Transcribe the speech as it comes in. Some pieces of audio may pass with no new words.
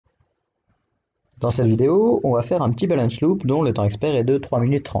Dans cette vidéo, on va faire un petit balance loop dont le temps expert est de 3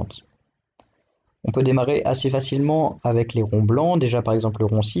 minutes 30. On peut démarrer assez facilement avec les ronds blancs. Déjà par exemple le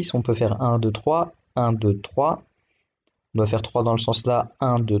rond 6, on peut faire 1, 2, 3, 1, 2, 3. On doit faire 3 dans le sens là,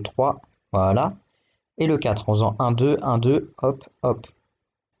 1, 2, 3, voilà. Et le 4 en faisant 1, 2, 1, 2, hop, hop.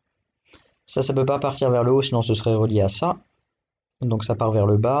 Ça peut pas partir vers le haut, sinon ce serait relié à ça. Donc ça part vers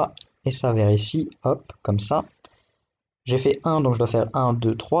le bas, et ça vers ici, hop, comme ça. J'ai fait 1, donc je dois faire 1,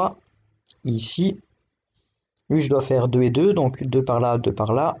 2, 3, ici. Lui, je dois faire 2 et 2, donc 2 par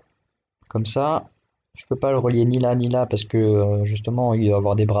là, comme ça. Je peux pas le relier ni là, parce que justement, il doit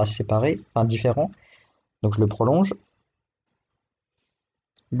avoir des bras séparés, enfin différents. Donc je le prolonge.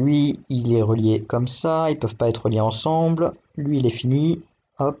 Lui, il est relié comme ça, ils peuvent pas être reliés ensemble. Lui, il est fini,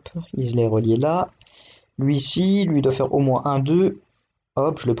 hop, il est relié là. Lui ici, lui doit faire au moins 1, 2.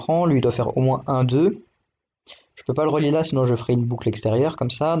 Hop, je le prends, lui doit faire au moins 1, 2. Je peux pas le relier là, sinon je ferai une boucle extérieure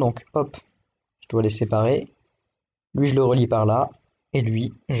comme ça. Donc hop, je dois les séparer. Lui, je le relie par là. Et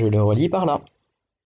lui, je le relie par là.